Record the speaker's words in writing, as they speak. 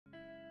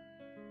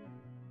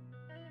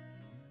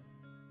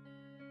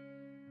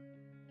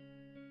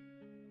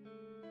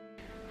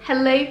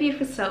Hello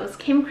beautiful souls,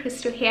 Kim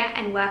Crystal here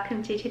and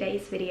welcome to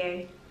today's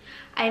video.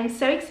 I am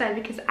so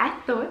excited because I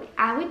thought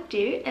I would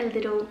do a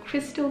little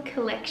crystal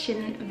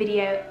collection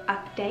video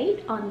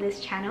update on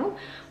this channel.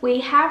 We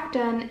have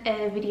done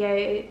a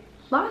video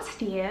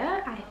last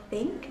year, I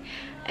think,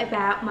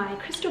 about my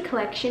crystal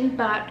collection,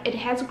 but it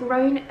has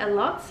grown a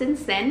lot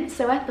since then,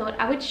 so I thought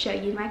I would show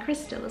you my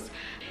crystals.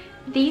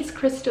 These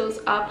crystals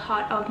are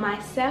part of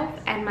myself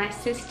and my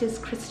sister's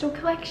crystal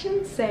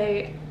collection,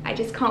 so I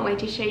just can't wait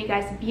to show you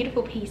guys the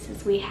beautiful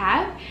pieces we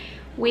have.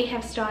 We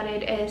have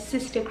started a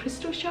sister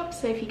crystal shop,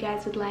 so if you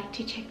guys would like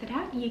to check that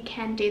out, you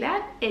can do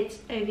that. It's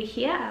over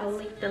here, I'll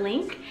leave the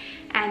link,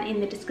 and in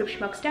the description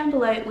box down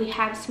below we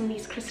have some of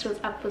these crystals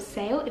up for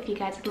sale. If you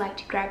guys would like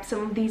to grab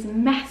some of these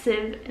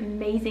massive,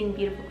 amazing,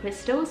 beautiful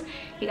crystals,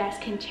 you guys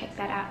can check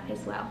that out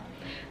as well.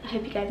 I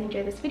hope you guys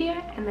enjoy this video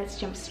and let's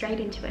jump straight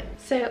into it.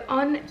 So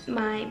on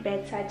my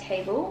bedside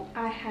table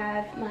I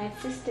have my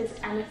sister's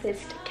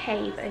amethyst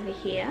cave over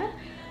here.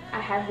 I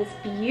have this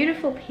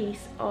beautiful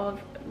piece of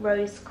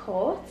rose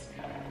quartz.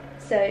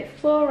 So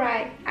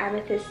fluorite,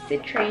 amethyst,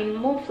 citrine,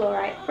 more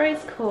fluorite,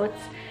 rose quartz,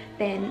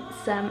 then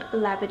some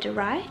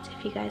labradorite.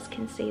 If you guys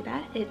can see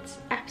that, it's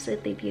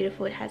absolutely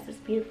beautiful. It has this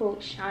beautiful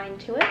shine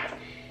to it.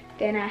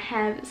 Then I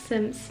have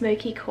some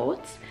smoky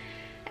quartz.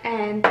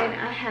 And then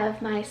I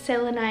have my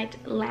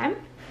selenite lamp,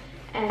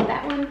 and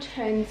that one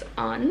turns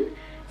on.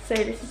 So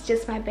this is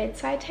just my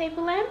bedside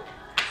table lamp.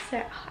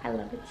 So I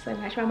love it so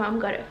much. My mom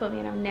got it for me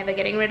and I'm never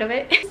getting rid of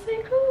it. It's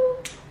so cool.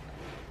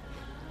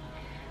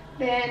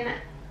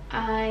 Then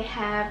I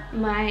have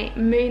my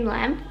moon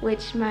lamp,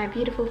 which my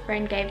beautiful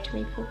friend gave to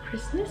me for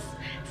Christmas.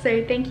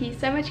 So thank you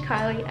so much,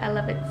 Kylie. I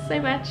love it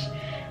so much.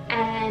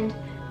 And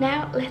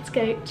now let's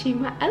go to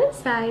my other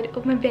side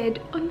of my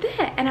bed on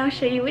there and I'll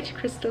show you which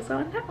crystals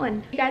are on that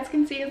one. You guys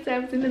can see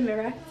yourselves in the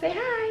mirror. Say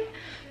hi!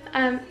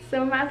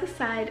 So on my other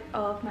side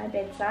of my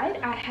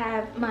bedside I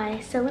have my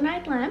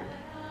selenite lamp,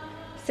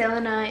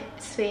 selenite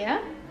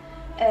sphere,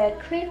 a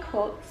clear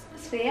quartz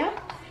sphere,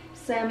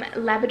 some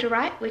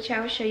labradorite, which I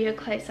will show you a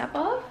close-up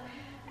of,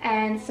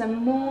 and some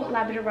more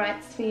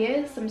labradorite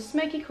spheres, some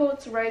smoky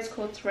quartz, rose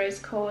quartz,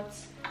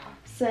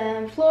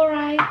 some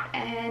fluorite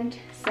and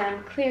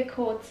some clear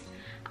quartz.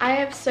 I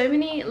have so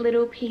many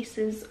little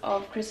pieces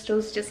of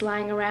crystals just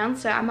lying around,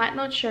 so I might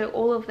not show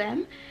all of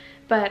them,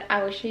 but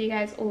I will show you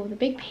guys all of the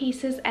big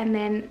pieces. And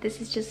then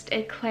this is just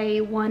a clay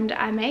wand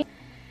I made.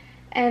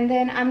 And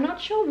then I'm not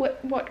sure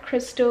what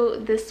crystal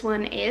this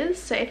one is,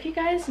 so if you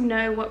guys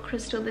know what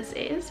crystal this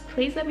is,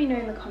 please let me know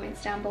in the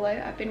comments down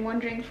below. I've been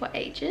wondering for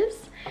ages.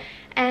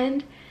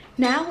 And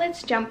now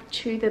let's jump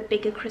to the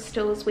bigger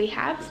crystals we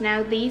have. So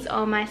now these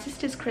are my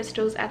sister's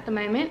crystals at the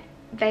moment.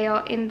 They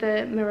are in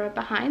the mirror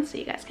behind, so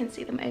you guys can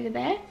see them over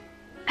there.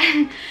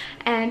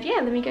 And yeah,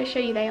 let me go show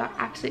you. They are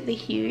absolutely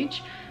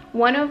huge.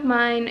 One of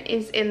mine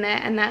is in there,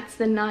 and that's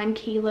the 9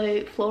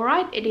 kilo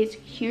fluorite. It is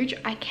huge.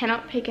 I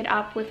cannot pick it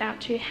up without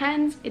two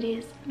hands. It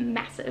is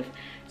massive.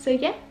 So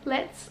yeah,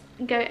 let's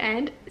go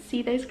and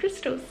see those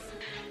crystals.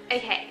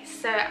 Okay,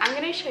 so I'm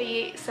going to show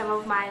you some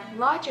of my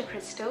larger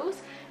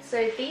crystals.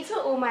 So these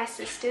are all my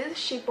sister's.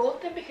 She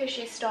bought them because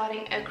she's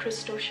starting a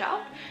crystal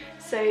shop.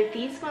 So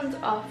these ones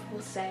are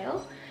for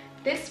sale.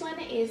 This one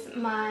is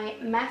my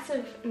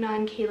massive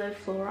 9 kilo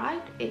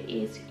fluorite. It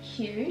is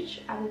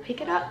huge. I will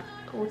pick it up,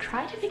 or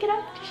try to pick it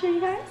up to show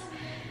you guys.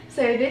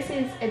 So this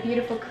is a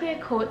beautiful clear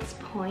quartz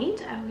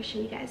point. I will show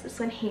you guys this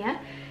one here.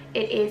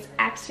 It is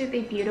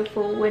absolutely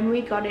beautiful. When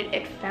we got it,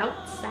 it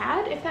felt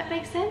sad, if that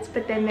makes sense,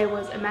 but then there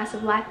was a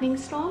massive lightning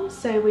storm,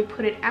 so we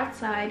put it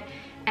outside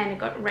and it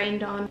got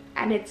rained on,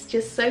 and it's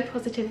just so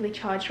positively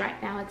charged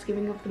right now. It's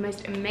giving off the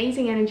most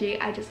amazing energy.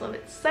 I just love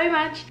it so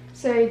much.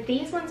 So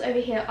these ones over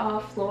here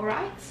are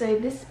fluorite. So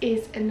this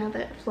is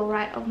another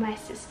fluorite of my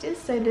sister's.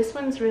 So this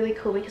one's really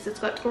cool because it's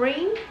got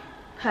green,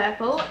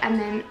 purple, and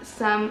then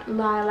some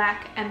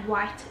lilac and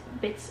white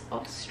bits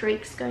of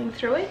streaks going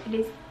through it. It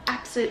is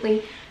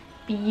absolutely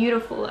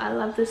beautiful. I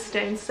love this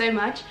stone so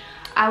much.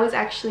 I was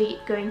actually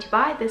going to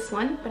buy this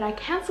one, but I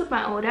cancelled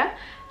my order,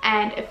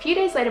 and a few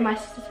days later my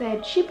sister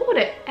said she bought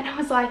it, and I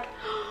was like,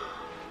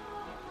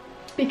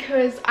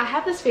 because I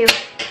have this feeling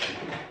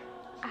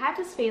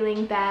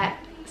that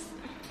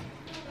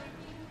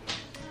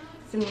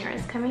Zamira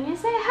is coming to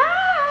say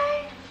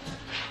hi.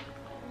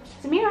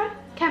 Zamira,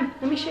 come,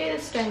 let me show you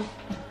this stone.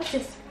 What's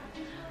this?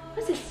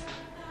 What's this?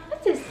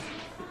 What's this?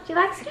 Do you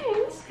like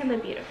stones? Hello,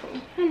 beautiful.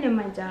 Hello,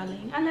 my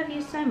darling. I love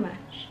you so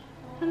much.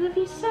 I love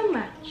you so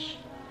much.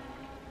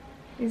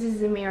 This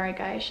is Zamira,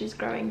 guys. She's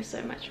growing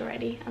so much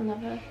already. I love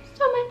her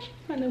so much.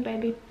 My little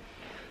baby.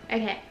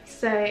 Okay,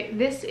 so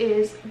this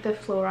is the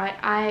fluorite.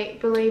 I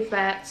believe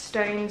that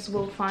stones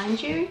will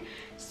find you.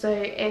 So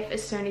if a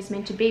stone is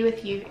meant to be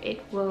with you, it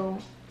will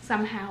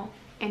somehow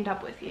end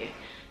up with you.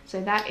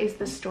 So that is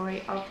the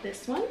story of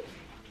this one.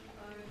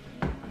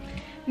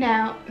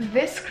 Now,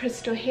 this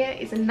crystal here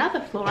is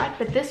another fluorite,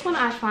 but this one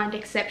I find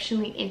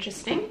exceptionally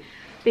interesting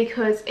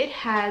because it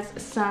has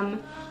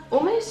some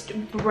almost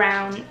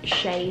brown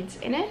shades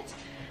in it.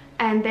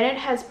 and then it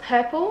has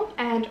purple,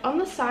 and on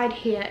the side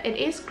here it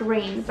is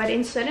green, but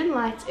in certain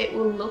lights it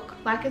will look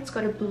like it's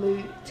got a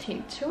blue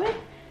tint to it.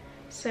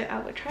 So I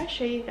will try to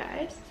show you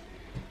guys.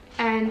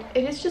 And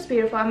it is just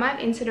beautiful. I might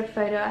insert a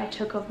photo I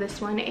took of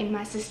this one in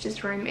my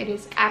sister's room. It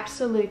is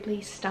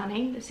absolutely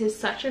stunning. This is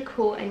such a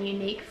cool and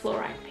unique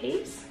fluorite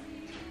piece.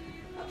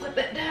 I'll put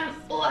that down.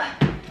 Oh,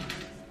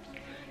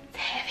 it's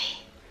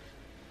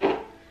heavy.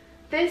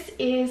 This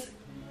is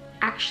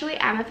actually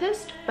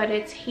amethyst, but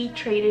it's heat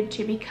treated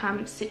to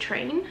become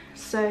citrine.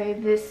 So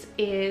this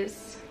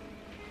is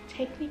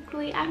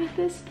technically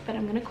amethyst, but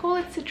I'm going to call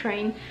it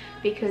citrine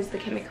because the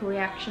chemical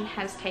reaction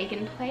has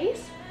taken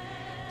place.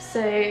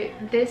 So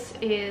this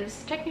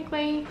is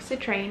technically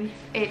citrine.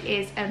 It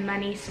is a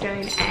money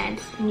stone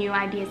and new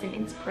ideas and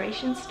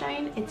inspiration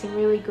stone. It's a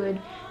really good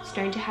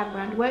stone to have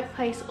around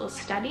workplace or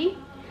study.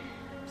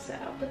 So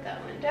I'll put that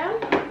one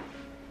down.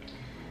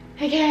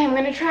 Okay, I'm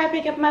going to try to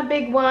pick up my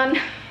big one.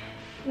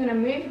 I'm going to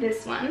move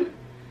this one.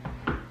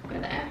 Go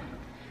there.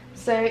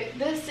 So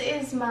this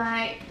is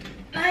my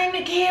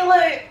 9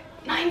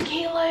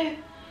 kilo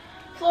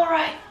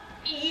fluorite.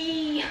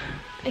 Eee.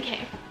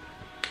 Okay,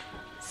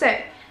 so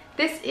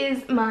this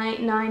is my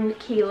 9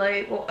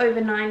 kilo or over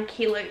 9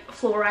 kilo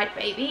fluorite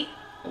baby.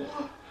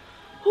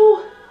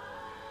 You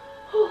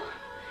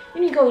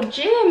need to go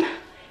gym.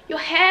 You're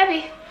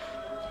heavy.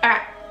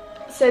 Alright,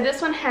 so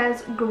this one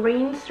has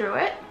green through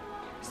it,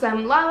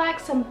 some lilac,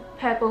 some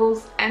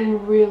purples,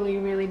 and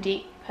really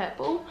deep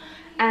purple.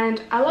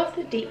 And I love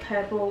the deep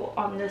purple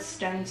on this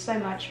stone so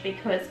much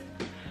because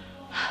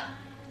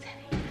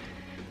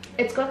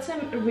it's got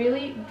some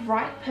really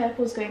bright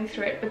purples going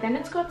through it, but then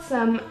it's got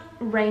some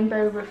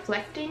rainbow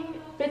reflecting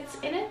bits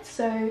in it.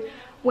 So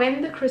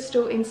when the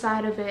crystal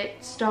inside of it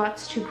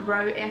starts to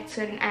grow at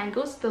certain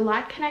angles, the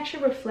light can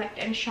actually reflect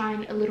and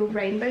shine a little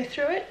rainbow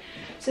through it.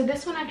 So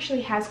this one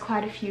actually has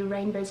quite a few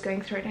rainbows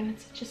going through it, and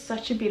it's just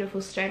such a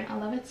beautiful stone. I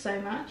love it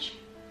so much.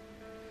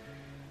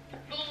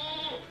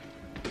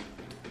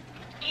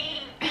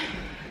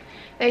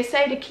 They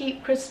say to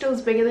keep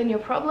crystals bigger than your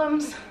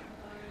problems.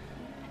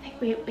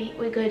 We're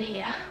good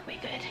here.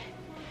 We're good.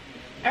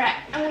 Alright,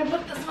 I'm gonna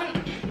put this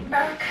one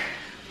back.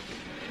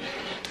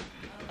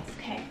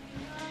 Okay.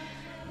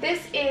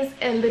 This is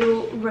a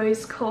little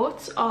rose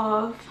quartz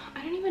of,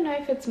 I don't even know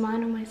if it's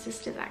mine or my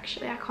sister's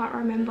actually. I can't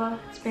remember.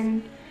 It's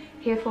been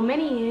here for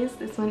many years.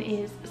 This one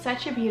is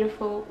such a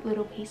beautiful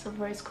little piece of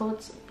rose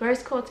quartz.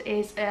 Rose quartz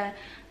is a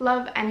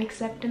love and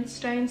acceptance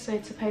stone, so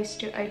it's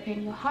supposed to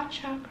open your heart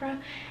chakra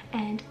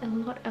and a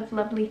lot of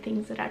lovely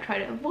things that I try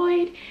to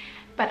avoid.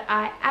 But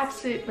I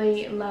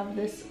absolutely love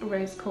this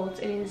rose quartz.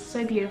 It is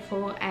so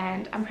beautiful,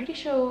 and I'm pretty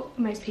sure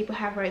most people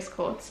have rose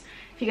quartz.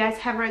 If you guys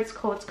have rose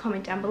quartz,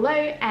 comment down below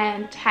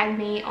and tag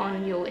me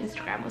on your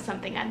Instagram or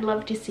something. I'd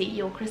love to see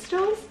your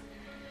crystals.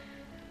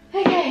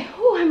 Okay,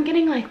 oh, I'm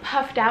getting like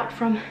puffed out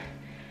from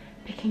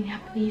picking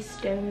up these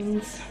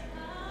stones.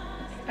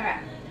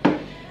 Alright,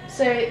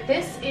 so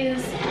this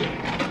is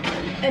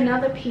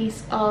another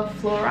piece of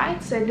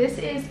fluorite. So this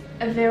is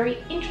a very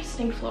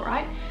interesting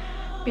fluorite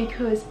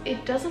because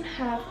it doesn't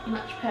have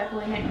much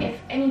purple in it,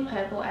 if any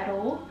purple at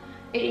all.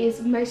 It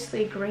is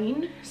mostly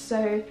green,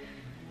 so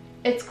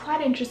it's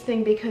quite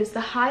interesting because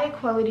the higher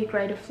quality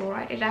grade of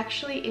fluorite, it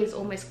actually is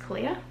almost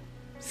clear.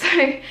 So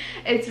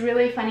it's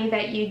really funny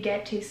that you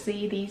get to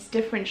see these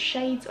different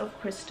shades of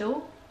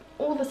crystal,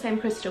 all the same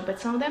crystal, but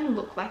some of them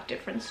look like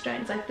different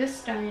stones. Like this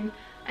stone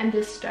and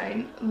this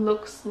stone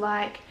looks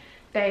like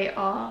they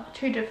are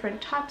two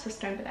different types of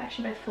stone, but they're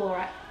actually both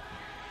fluorite.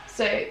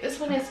 So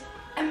this one is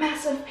a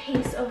massive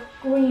piece of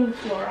green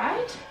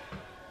fluorite.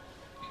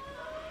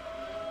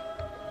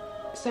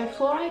 So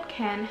fluorite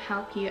can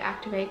help you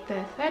activate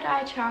the third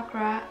eye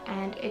chakra,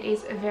 and it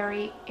is a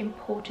very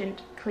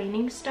important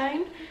cleaning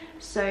stone.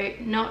 So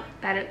not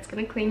that it's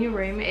going to clean your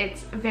room,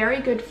 it's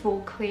very good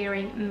for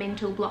clearing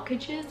mental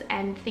blockages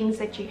and things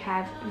that you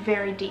have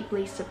very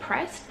deeply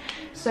suppressed.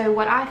 So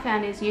what I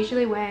found is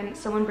usually when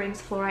someone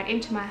brings fluorite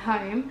into my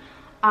home,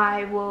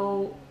 I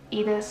will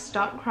either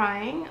start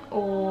crying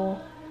or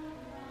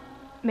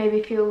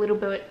maybe feel a little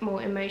bit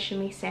more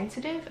emotionally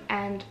sensitive.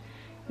 And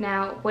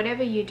now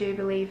whatever you do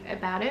believe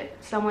about it,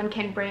 someone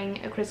can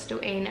bring a crystal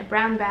in a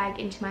brown bag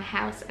into my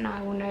house and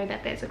I will know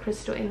that there's a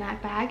crystal in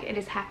that bag. It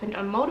has happened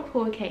on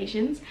multiple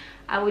occasions.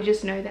 I will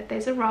just know that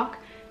there's a rock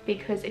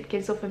because it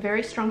gives off a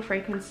very strong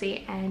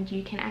frequency and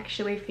you can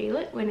actually feel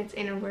it when it's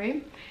in a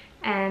room.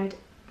 And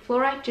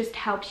fluorite just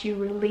helps you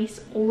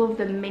release all of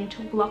the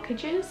mental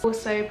blockages.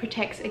 Also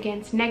protects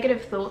against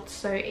negative thoughts,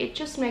 so it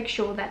just makes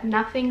sure that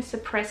nothing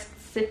suppressed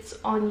sits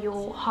on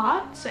your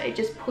heart, so it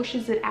just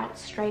pushes it out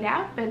straight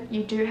out. But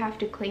you do have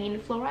to clean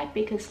fluorite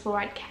because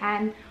fluorite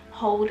can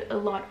hold a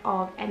lot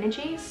of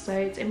energy, so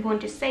it's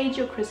important to sage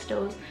your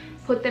crystals,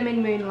 put them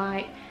in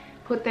moonlight,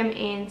 put them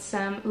in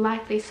some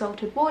lightly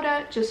salted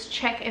water. Just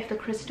check if the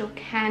crystal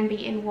can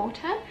be in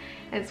water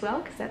as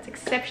well, because that's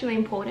exceptionally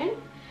important.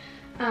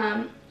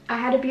 I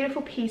had a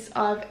beautiful piece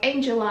of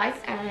angelite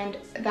and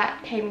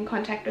that came in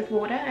contact with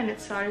water and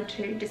it started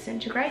to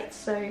disintegrate,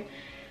 so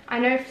I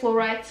know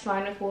fluorite's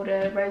fine with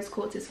water, rose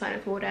quartz is fine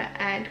with water,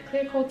 and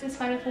clear quartz is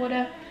fine with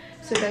water.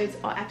 So those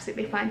are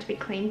absolutely fine to be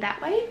cleaned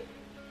that way.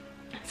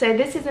 So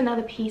this is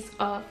another piece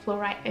of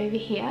fluorite over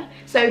here.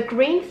 So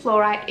green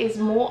fluorite is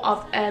more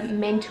of a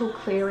mental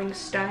clearing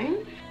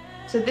stone.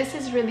 So this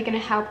is really going to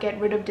help get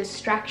rid of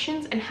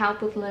distractions and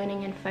help with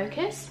learning and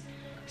focus.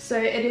 So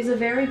it is a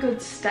very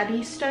good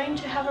study stone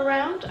to have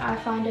around. I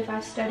find if I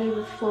study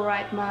with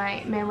fluorite,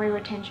 my memory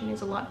retention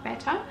is a lot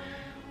better.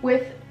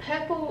 With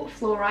purple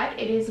fluorite,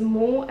 it is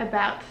more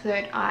about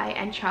third eye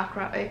and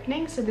chakra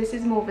opening. So this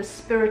is more of a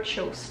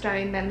spiritual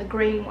stone than the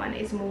green one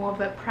is more of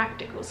a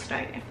practical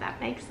stone, if that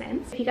makes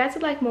sense. If you guys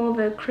would like more of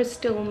a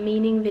crystal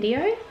meaning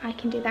video, I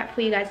can do that for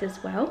you guys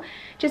as well.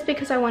 Just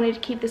because I wanted to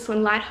keep this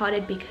one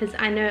lighthearted, because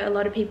I know a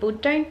lot of people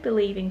don't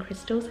believe in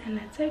crystals, and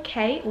that's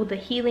okay, or the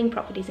healing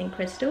properties in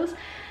crystals.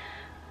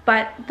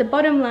 But the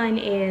bottom line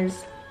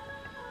is,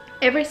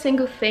 every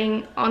single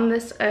thing on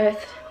this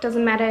earth,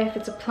 doesn't matter if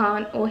it's a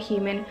plant or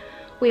human,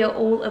 we are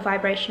all a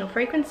vibrational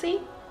frequency,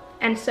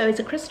 and so is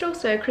a crystal.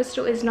 So a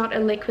crystal is not a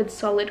liquid,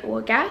 solid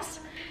or gas,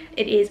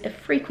 it is a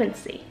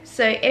frequency.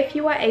 So if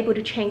you are able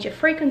to change a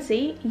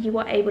frequency, you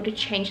are able to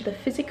change the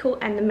physical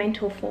and the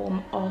mental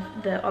form of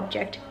the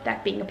object,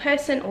 that being a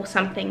person or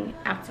something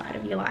outside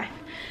of your life.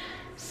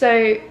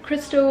 So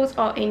crystals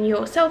are in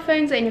your cell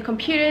phones and your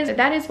computers. So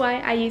that is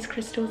why I use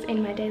crystals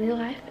in my daily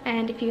life.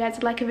 And if you guys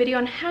would like a video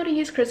on how to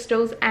use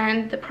crystals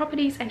and the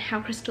properties and how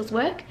crystals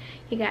work,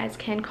 you guys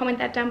can comment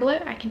that down below.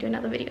 I can do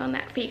another video on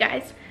that for you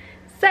guys.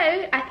 So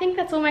I think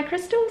that's all my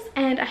crystals,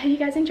 and I hope you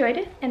guys enjoyed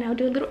it, and I'll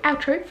do a little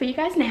outro for you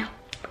guys now.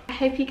 I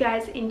hope you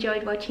guys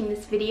enjoyed watching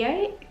this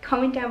video.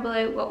 Comment down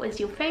below what was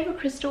your favorite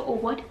crystal, or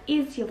what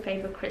is your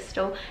favorite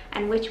crystal,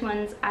 and which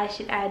ones I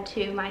should add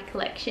to my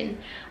collection.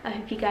 I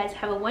hope you guys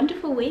have a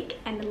wonderful week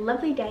and a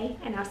lovely day,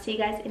 and I'll see you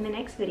guys in the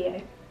next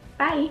video.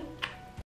 Bye!